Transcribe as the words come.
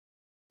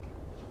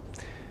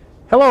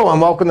Hello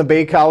and welcome to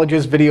Bay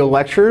College's video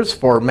lectures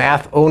for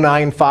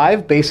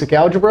MATH095 Basic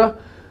Algebra.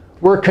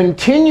 We're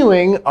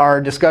continuing our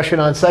discussion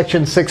on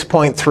section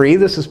 6.3.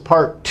 This is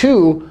part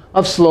 2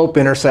 of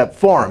slope-intercept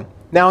form.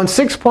 Now in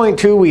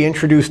 6.2 we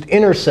introduced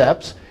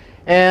intercepts,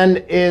 and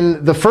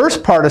in the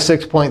first part of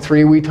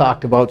 6.3 we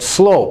talked about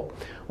slope.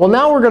 Well,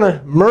 now we're going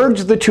to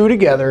merge the two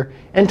together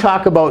and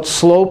talk about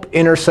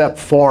slope-intercept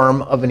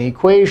form of an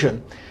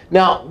equation.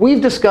 Now,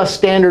 we've discussed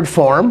standard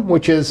form,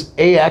 which is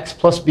ax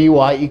plus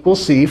by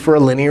equals c for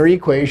linear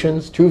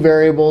equations, two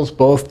variables,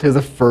 both to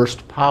the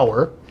first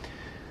power.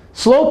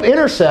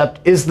 Slope-intercept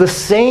is the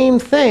same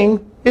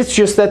thing. It's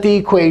just that the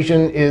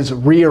equation is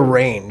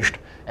rearranged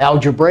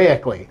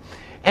algebraically.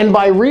 And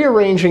by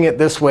rearranging it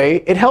this way,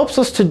 it helps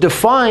us to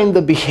define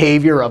the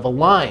behavior of a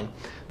line.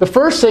 The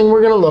first thing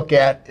we're going to look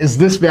at is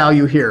this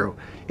value here.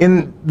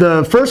 In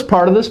the first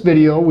part of this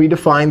video, we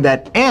defined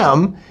that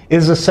m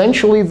is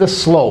essentially the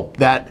slope.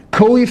 That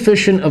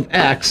coefficient of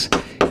x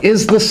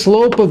is the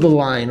slope of the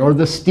line, or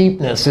the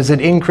steepness. Is it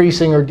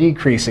increasing or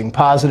decreasing,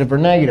 positive or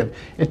negative?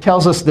 It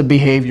tells us the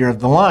behavior of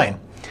the line.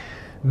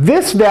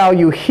 This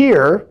value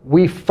here,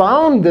 we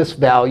found this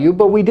value,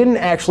 but we didn't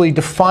actually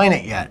define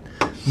it yet.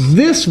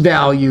 This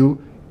value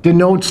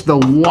denotes the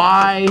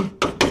y-intercept.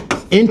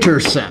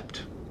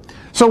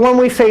 So when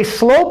we say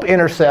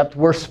slope-intercept,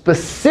 we're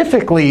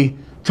specifically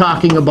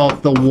talking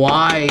about the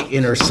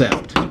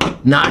y-intercept,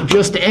 not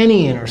just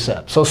any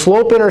intercept. So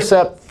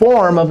slope-intercept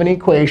form of an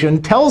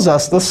equation tells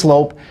us the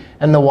slope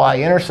and the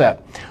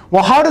y-intercept.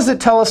 Well, how does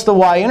it tell us the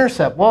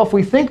y-intercept? Well, if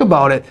we think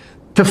about it,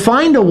 to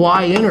find a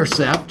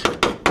y-intercept,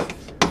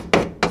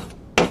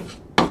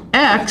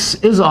 x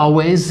is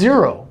always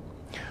 0.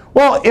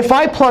 Well, if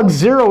I plug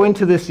 0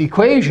 into this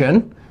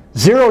equation,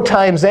 0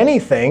 times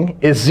anything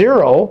is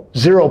 0.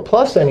 0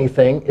 plus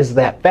anything is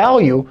that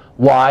value,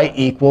 y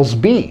equals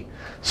b.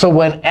 So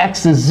when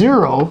x is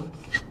 0,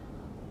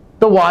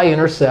 the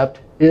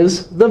y-intercept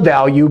is the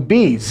value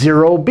b,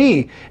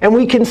 0b. And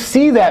we can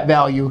see that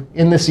value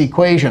in this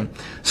equation.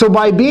 So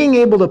by being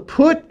able to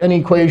put an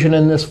equation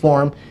in this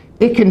form,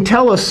 it can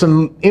tell us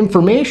some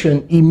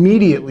information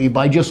immediately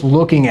by just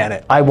looking at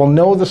it. I will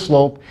know the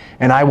slope,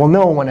 and I will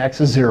know when x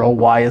is 0,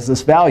 y is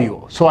this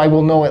value. So I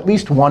will know at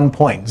least one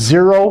point,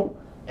 0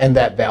 and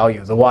that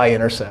value, the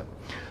y-intercept.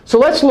 So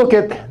let's look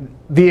at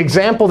the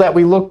example that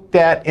we looked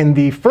at in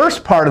the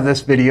first part of this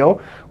video.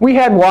 We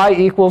had y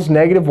equals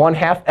negative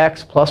 1/2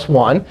 x plus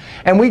 1.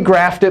 And we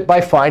graphed it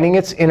by finding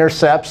its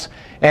intercepts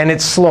and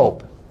its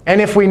slope. And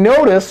if we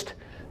noticed,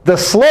 the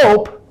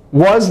slope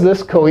was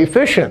this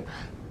coefficient.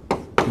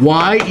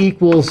 Y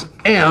equals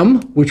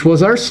m, which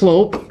was our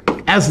slope,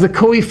 as the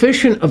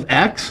coefficient of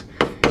x.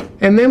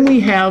 And then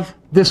we have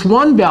this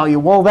one value.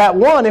 Well, that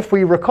one, if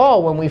we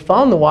recall, when we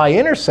found the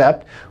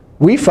y-intercept,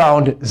 we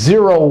found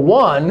 0,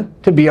 1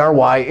 to be our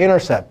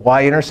y-intercept.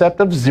 Y-intercept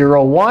of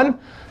 0, 1.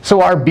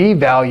 So our b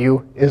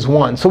value is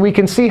 1. So we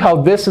can see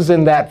how this is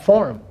in that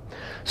form.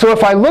 So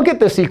if I look at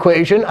this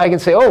equation, I can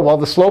say, oh, well,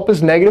 the slope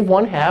is negative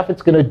 1/2.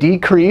 It's going to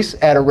decrease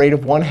at a rate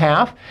of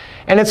 1/2.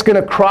 And it's going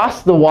to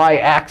cross the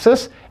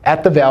y-axis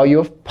at the value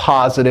of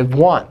positive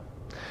 1.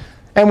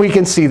 And we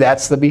can see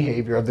that's the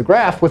behavior of the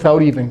graph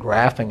without even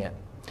graphing it.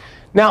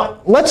 Now,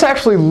 let's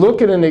actually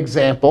look at an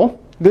example.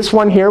 This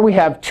one here, we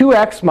have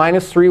 2x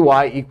minus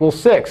 3y equals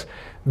 6.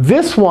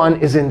 This one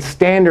is in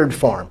standard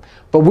form.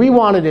 But we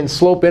want it in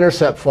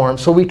slope-intercept form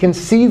so we can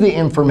see the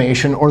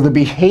information or the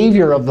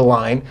behavior of the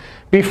line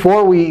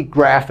before we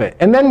graph it.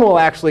 And then we'll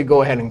actually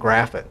go ahead and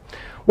graph it.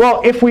 Well,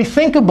 if we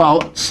think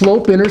about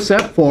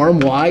slope-intercept form,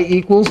 y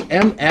equals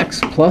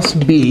mx plus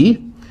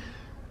b,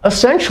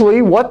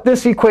 essentially what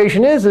this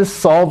equation is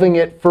solving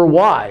it for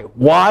y.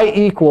 Y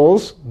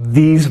equals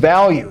these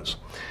values.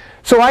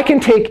 So I can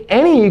take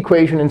any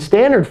equation in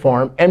standard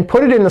form and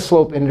put it in the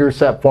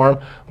slope-intercept form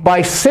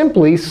by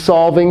simply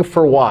solving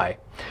for y.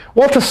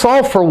 Well, to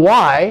solve for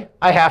y,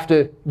 I have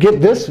to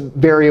get this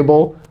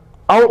variable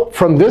out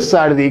from this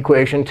side of the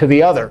equation to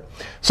the other.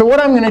 So what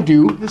I'm going to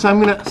do is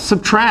I'm going to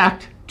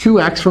subtract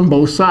 2x from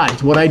both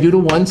sides. What I do to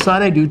one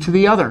side, I do to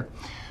the other.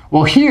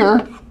 Well,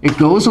 here, it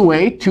goes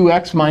away.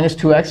 2x minus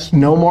 2x,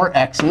 no more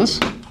x's.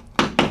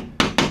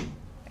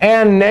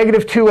 And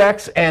negative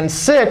 2x and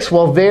 6,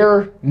 well,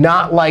 they're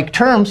not like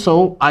terms,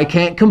 so I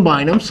can't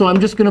combine them. So I'm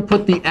just going to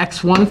put the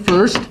x1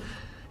 first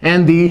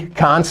and the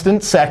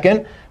constant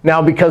second. Now,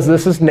 because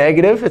this is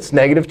negative, it's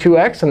negative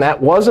 2x, and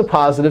that was a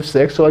positive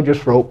 6, so I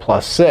just wrote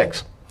plus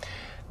 6.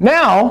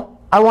 Now,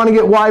 I want to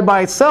get y by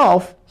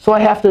itself, so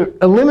I have to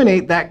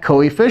eliminate that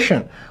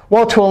coefficient.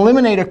 Well, to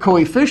eliminate a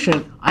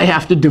coefficient, I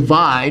have to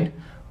divide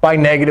by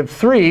negative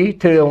 3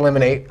 to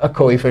eliminate a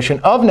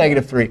coefficient of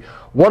negative 3.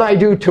 What I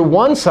do to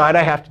one side,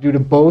 I have to do to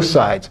both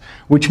sides,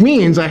 which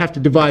means I have to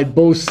divide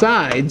both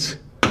sides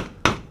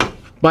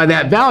by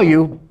that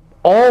value.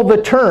 All the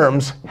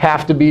terms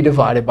have to be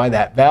divided by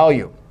that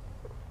value.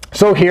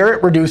 So here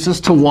it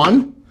reduces to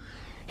 1.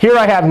 Here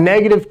I have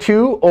negative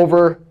 2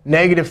 over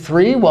negative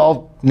 3.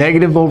 Well,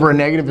 negative over a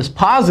negative is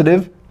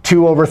positive.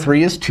 2 over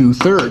 3 is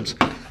 2/3.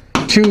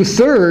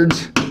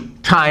 2/3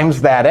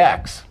 times that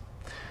x.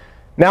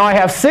 Now I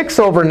have 6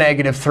 over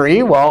negative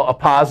 3. Well, a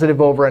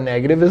positive over a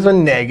negative is a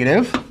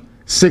negative.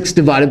 6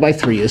 divided by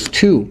 3 is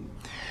 2.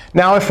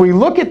 Now if we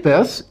look at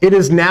this, it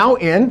is now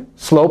in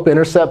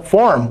slope-intercept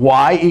form.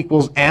 Y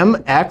equals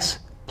mx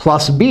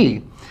plus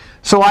b.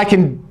 So I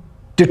can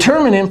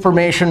determine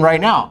information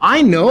right now.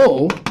 I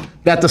know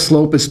that the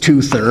slope is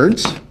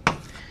 2/3.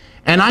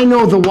 And I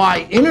know the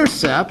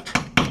y-intercept,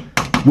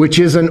 which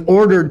is an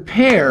ordered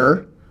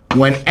pair.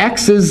 When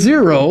x is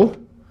 0,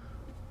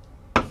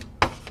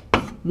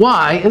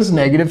 y is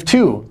negative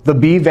 2. The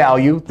b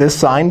value, this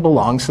sign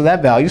belongs to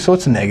that value, so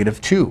it's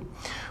negative 2.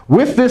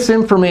 With this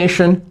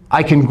information,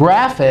 I can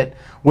graph it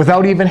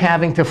without even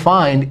having to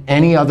find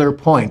any other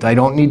point. I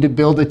don't need to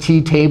build a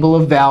t-table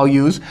of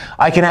values.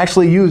 I can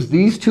actually use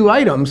these two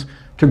items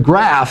to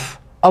graph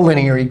a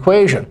linear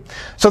equation.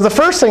 So the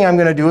first thing I'm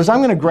going to do is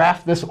I'm going to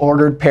graph this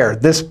ordered pair.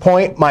 This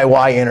point, my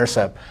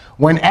y-intercept.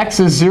 When x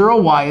is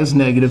 0, y is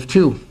negative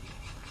 2.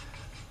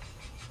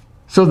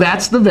 So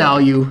that's the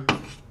value,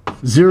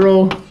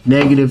 0,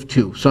 negative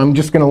 2. So I'm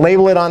just going to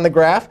label it on the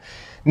graph.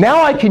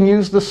 Now I can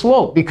use the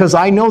slope, because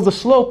I know the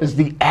slope is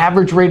the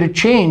average rate of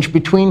change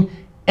between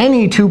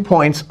any 2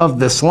 points of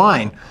this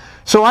line.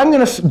 So I'm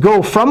going to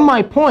go from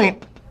my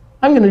point,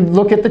 I'm going to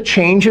look at the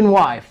change in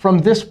y. From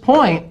this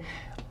point,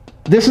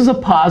 this is a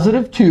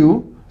positive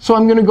 2, so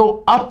I'm going to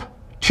go up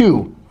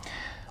 2.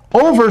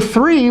 Over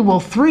 3, well,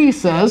 3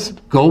 says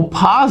go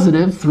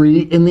positive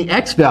 3 in the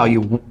x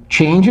value.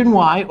 Change in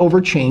y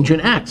over change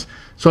in x.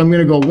 So I'm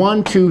going to go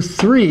 1, 2,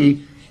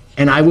 3,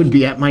 and I would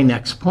be at my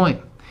next point.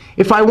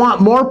 If I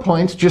want more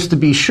points, just to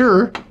be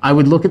sure, I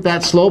would look at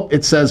that slope.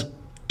 It says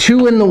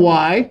 2 in the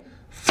y,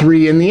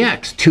 3 in the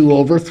x, 2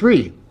 over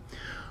 3.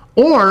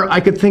 Or I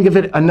could think of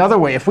it another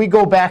way. If we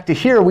go back to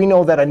here, we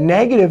know that a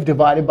negative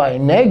divided by a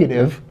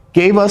negative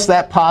gave us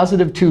that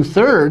positive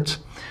 2/3.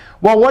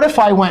 Well, what if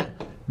I went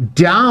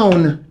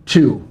down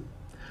 2?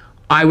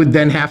 I would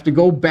then have to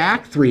go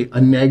back 3.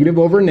 A negative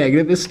over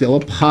negative is still a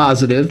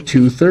positive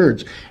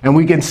 2/3. And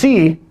we can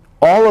see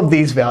all of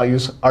these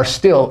values are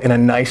still in a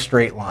nice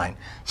straight line.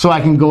 So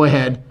I can go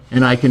ahead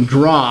and I can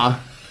draw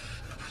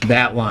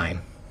that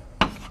line.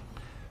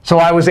 So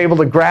I was able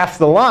to graph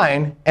the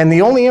line. And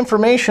the only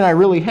information I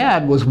really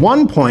had was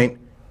 1 point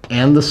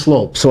and the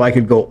slope. So I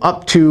could go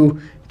up 2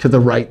 to the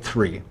right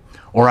 3.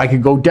 Or I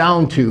could go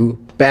down 2,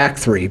 back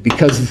 3.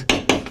 Because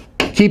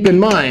keep in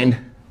mind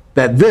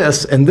that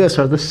this and this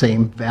are the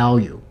same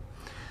value.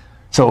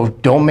 So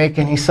don't make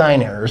any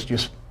sign errors.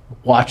 Just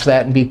watch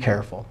that and be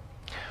careful.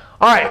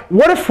 All right,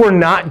 what if we're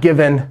not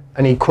given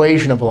an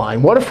equation of a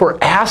line? What if we're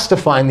asked to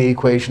find the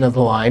equation of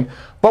the line,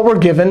 but we're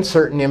given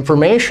certain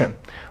information?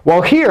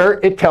 Well, here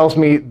it tells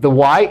me the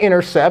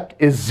y-intercept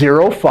is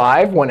 0,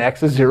 5. When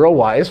x is 0,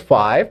 y is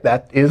 5.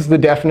 That is the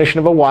definition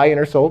of a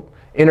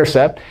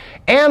y-intercept.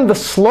 And the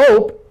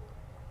slope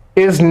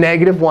is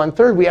negative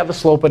 1/3. We have a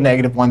slope of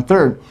negative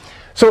 1/3.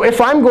 So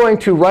if I'm going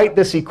to write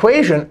this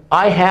equation,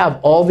 I have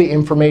all the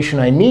information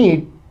I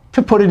need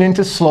to put it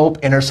into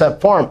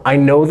slope-intercept form. I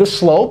know the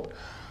slope.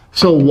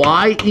 So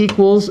y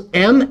equals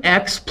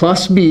mx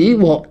plus b.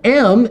 Well,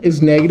 m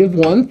is negative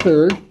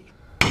 1/3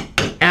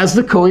 as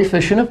the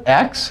coefficient of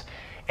x.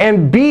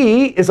 And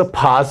b is a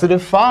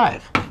positive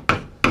 5.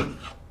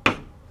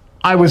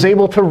 I was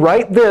able to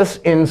write this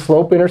in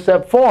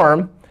slope-intercept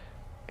form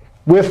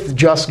with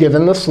just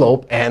given the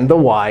slope and the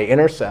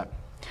y-intercept.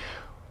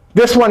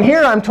 This one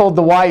here, I'm told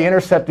the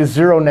y-intercept is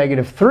 0,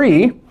 negative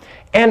 3,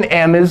 and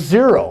m is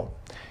 0.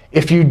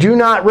 If you do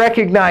not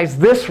recognize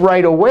this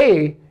right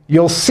away,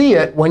 you'll see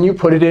it when you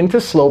put it into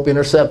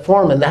slope-intercept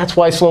form. And that's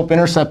why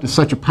slope-intercept is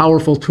such a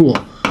powerful tool.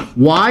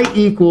 Y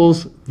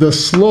equals the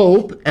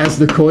slope as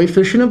the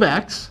coefficient of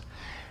x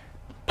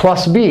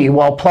plus b.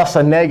 Well, plus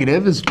a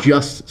negative is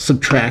just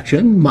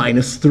subtraction,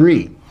 minus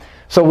 3.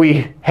 So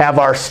we have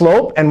our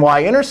slope and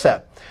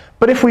y-intercept.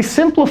 But if we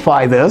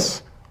simplify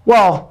this,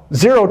 well,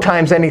 0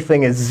 times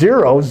anything is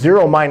 0.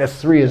 0 minus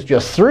 3 is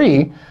just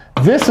 3.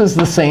 This is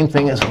the same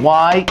thing as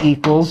y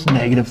equals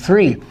negative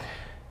 3.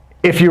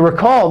 If you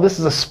recall, this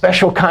is a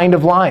special kind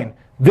of line.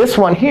 This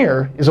one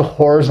here is a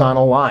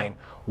horizontal line.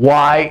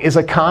 Y is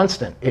a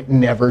constant. It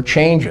never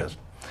changes.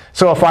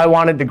 So if I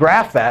wanted to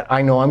graph that,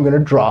 I know I'm going to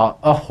draw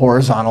a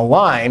horizontal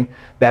line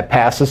that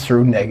passes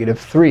through negative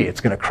 3.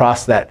 It's going to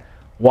cross that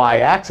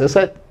y-axis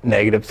at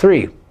negative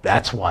 3.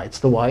 That's why it's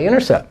the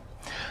y-intercept.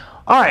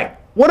 All right,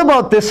 what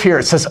about this here?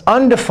 It says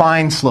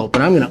undefined slope,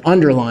 and I'm going to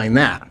underline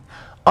that.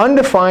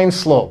 Undefined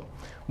slope.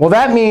 Well,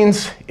 that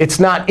means it's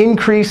not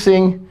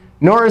increasing,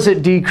 nor is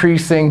it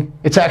decreasing.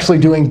 It's actually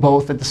doing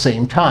both at the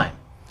same time.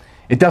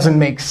 It doesn't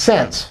make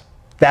sense.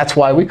 That's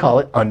why we call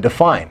it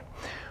undefined.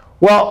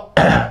 Well,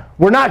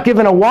 we're not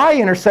given a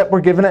y-intercept.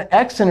 We're given an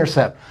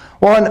x-intercept.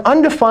 Well, an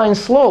undefined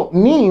slope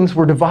means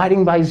we're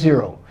dividing by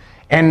 0.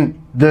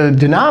 And the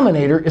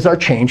denominator is our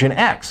change in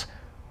x.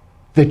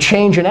 The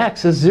change in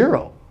x is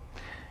 0.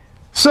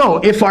 So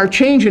if our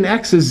change in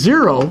x is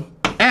 0,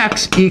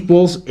 x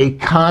equals a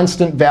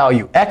constant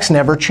value. X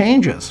never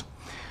changes.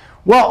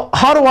 Well,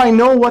 how do I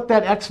know what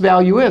that x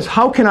value is?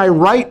 How can I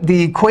write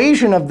the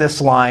equation of this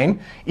line?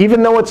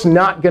 Even though it's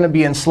not going to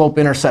be in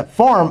slope-intercept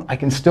form, I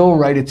can still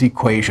write its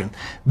equation.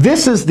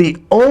 This is the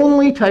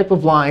only type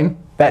of line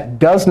that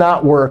does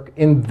not work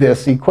in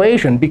this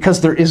equation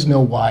because there is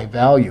no y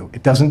value.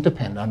 It doesn't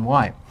depend on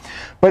y.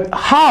 But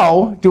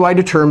how do I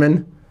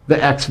determine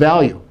the x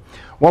value?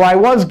 Well, I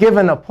was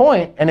given a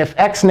point, and if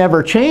x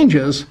never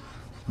changes,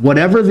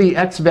 whatever the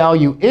x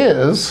value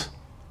is,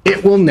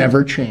 it will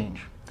never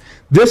change.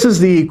 This is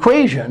the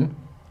equation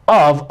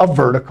of a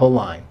vertical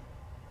line.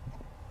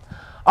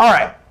 All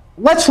right,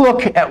 let's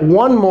look at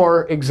one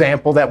more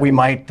example that we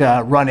might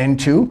run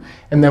into,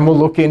 and then we'll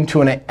look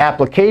into an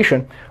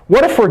application.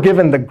 What if we're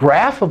given the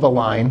graph of a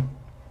line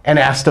and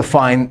asked to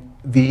find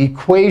the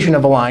equation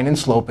of a line in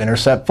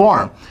slope-intercept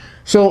form?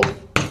 So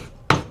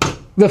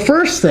the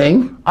first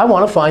thing, I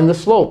want to find the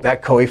slope,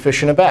 that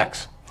coefficient of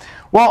x.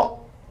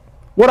 Well,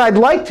 what I'd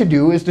like to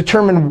do is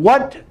determine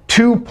what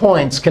 2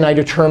 points can I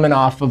determine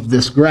off of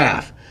this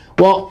graph.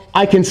 Well,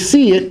 I can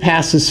see it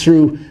passes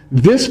through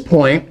this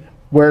point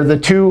where the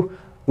two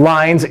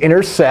lines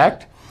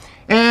intersect.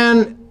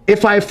 And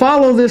if I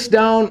follow this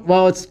down,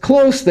 well, it's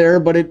close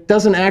there, but it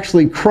doesn't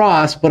actually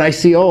cross. But I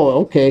see, oh,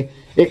 OK,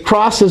 it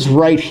crosses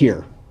right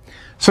here.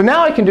 So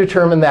now I can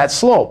determine that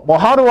slope. Well,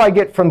 how do I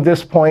get from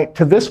this point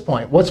to this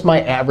point? What's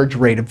my average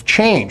rate of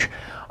change?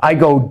 I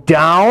go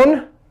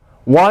down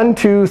 1,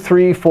 2,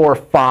 3, 4,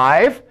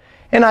 5.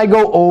 And I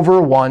go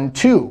over 1,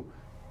 2.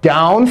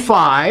 Down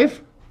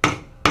 5,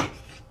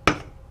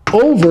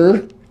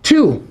 over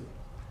 2.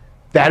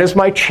 That is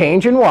my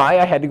change in y.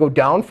 I had to go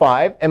down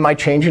 5. And my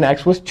change in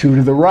x was 2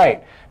 to the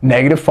right,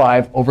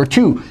 -5 over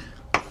 2.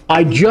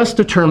 I just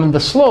determined the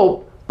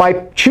slope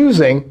by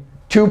choosing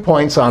 2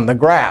 points on the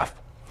graph.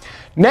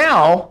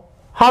 Now,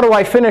 how do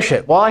I finish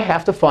it? Well, I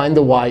have to find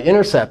the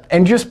y-intercept.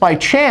 And just by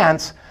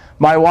chance,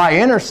 my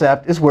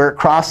y-intercept is where it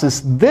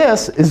crosses.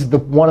 This is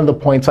one of the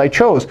points I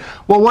chose.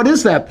 Well, what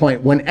is that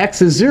point? When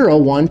x is 0,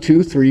 1,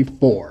 2, 3,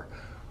 4.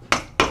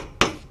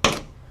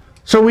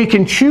 So we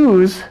can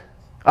choose.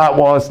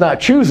 Well, it's not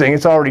choosing.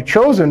 It's already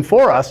chosen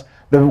for us.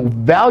 The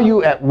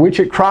value at which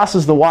it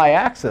crosses the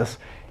y-axis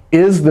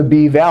is the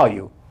b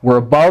value. We're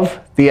above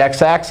the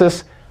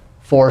x-axis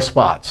 4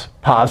 spots,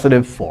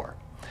 +4.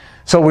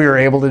 So we were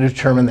able to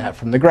determine that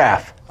from the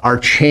graph. Our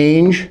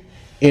change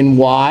in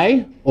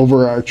y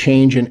over our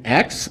change in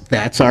x,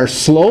 that's our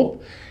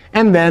slope.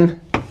 And then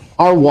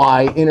our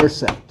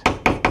y-intercept.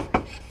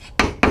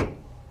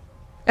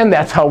 And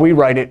that's how we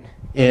write it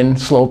in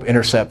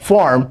slope-intercept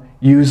form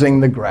using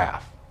the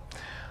graph.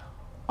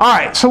 All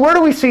right, so where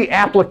do we see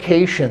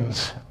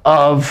applications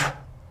of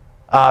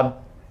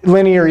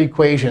linear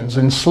equations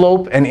in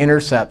slope and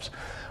intercepts?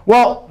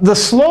 Well, the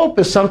slope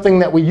is something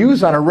that we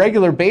use on a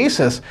regular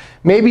basis.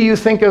 Maybe you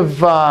think of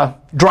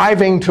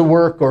driving to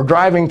work or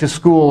driving to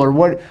school or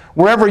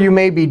wherever you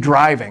may be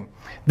driving.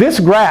 This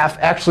graph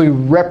actually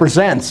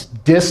represents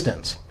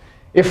distance.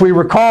 If we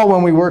recall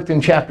when we worked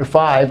in Chapter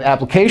 5,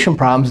 application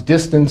problems,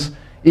 distance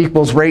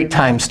equals rate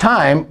times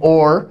time,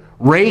 or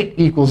rate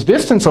equals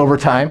distance over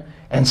time,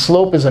 and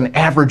slope is an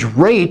average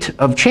rate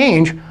of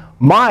change,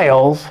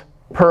 miles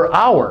per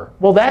hour.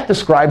 Well, that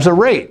describes a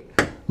rate.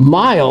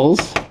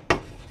 Miles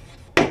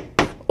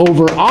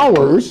over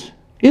hours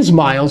is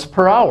miles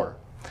per hour.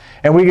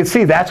 And we can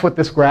see that's what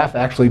this graph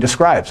actually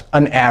describes,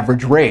 an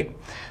average rate.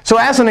 So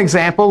as an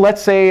example, let's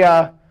say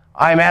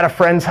I'm at a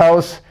friend's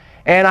house,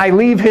 and I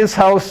leave his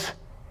house,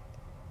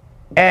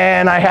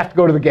 and I have to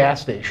go to the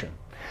gas station.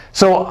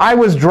 So I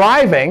was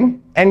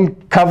driving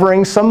and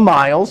covering some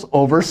miles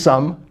over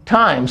some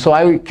time. So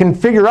I can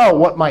figure out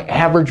what my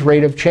average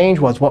rate of change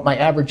was, what my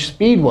average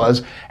speed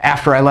was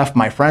after I left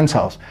my friend's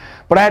house.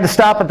 But I had to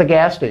stop at the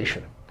gas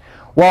station.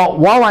 Well,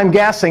 while I'm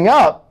gassing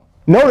up,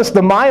 notice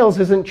the miles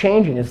isn't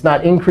changing. It's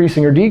not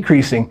increasing or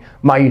decreasing.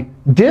 My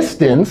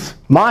distance,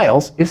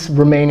 miles, is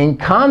remaining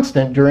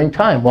constant during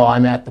time. While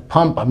I'm at the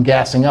pump, I'm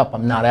gassing up.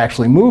 I'm not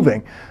actually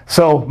moving.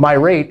 So my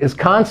rate is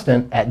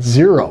constant at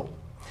 0.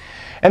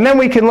 And then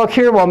we can look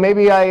here. Well,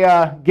 maybe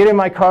I get in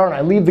my car and I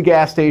leave the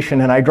gas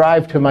station and I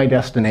drive to my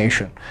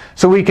destination.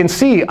 So we can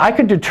see I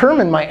could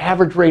determine my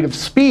average rate of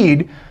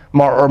speed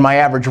or my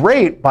average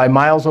rate by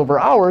miles over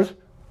hours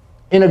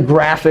in a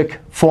graphic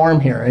form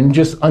here, and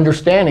just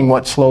understanding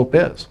what slope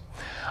is.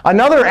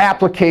 Another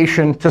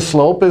application to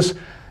slope is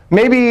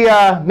maybe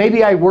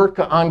I work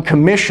on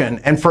commission,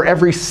 and for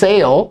every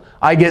sale,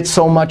 I get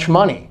so much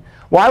money.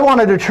 Well, I want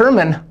to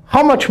determine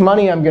how much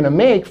money I'm going to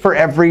make for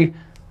every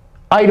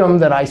item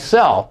that I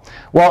sell.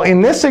 Well,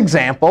 in this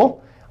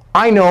example,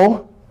 I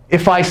know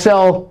if I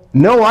sell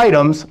no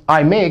items,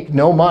 I make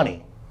no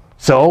money.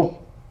 So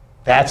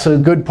that's a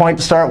good point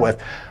to start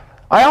with.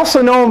 I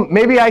also know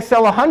maybe I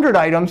sell 100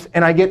 items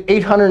and I get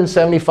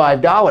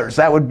 $875.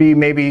 That would be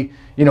maybe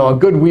a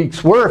good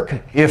week's work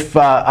if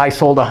I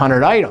sold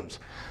 100 items.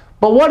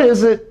 But what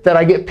is it that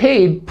I get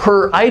paid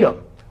per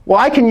item? Well,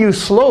 I can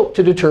use slope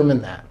to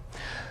determine that.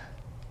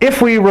 If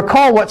we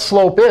recall what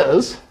slope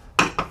is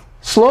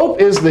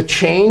the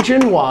change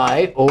in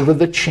y over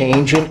the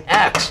change in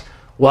x.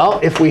 Well,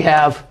 if we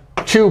have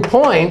 2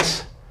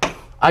 points,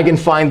 I can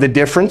find the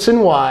difference in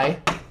y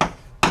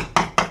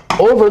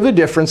over the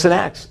difference in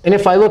x. And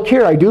if I look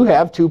here, I do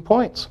have 2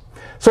 points.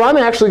 So I'm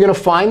actually going to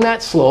find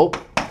that slope.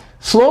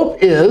 Slope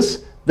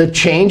is the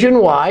change in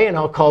y, and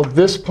I'll call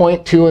this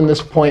point 2 and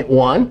this point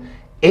 1,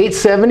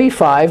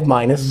 875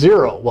 minus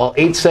 0. Well,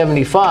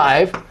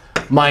 875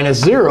 minus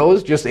 0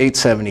 is just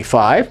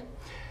 875.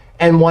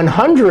 And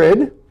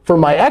 100 for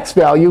my x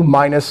value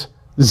minus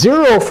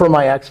 0 for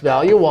my x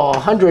value, while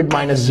 100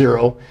 minus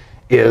 0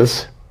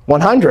 is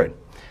 100.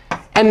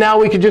 And now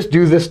we could just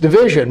do this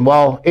division.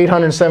 Well,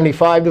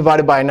 875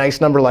 divided by a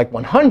nice number like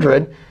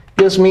 100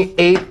 gives me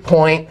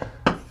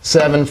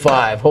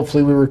 8.75.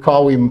 Hopefully we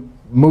recall we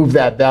moved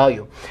that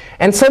value.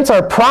 And since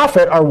our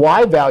profit, our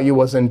y value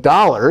was in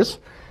dollars,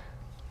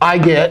 I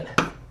get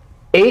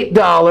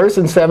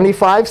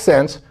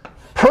 $8.75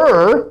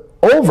 per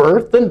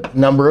over the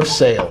number of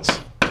sales.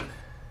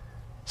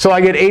 So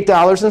I get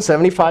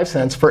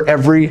 $8.75 for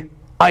every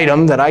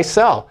item that I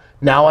sell.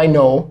 Now I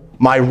know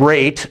my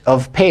rate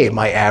of pay,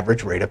 my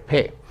average rate of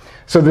pay.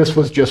 So this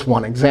was just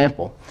one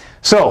example.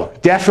 So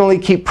definitely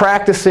keep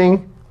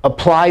practicing,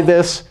 apply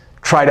this,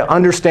 try to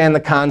understand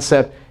the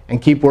concept,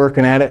 and keep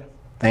working at it.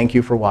 Thank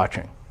you for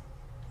watching.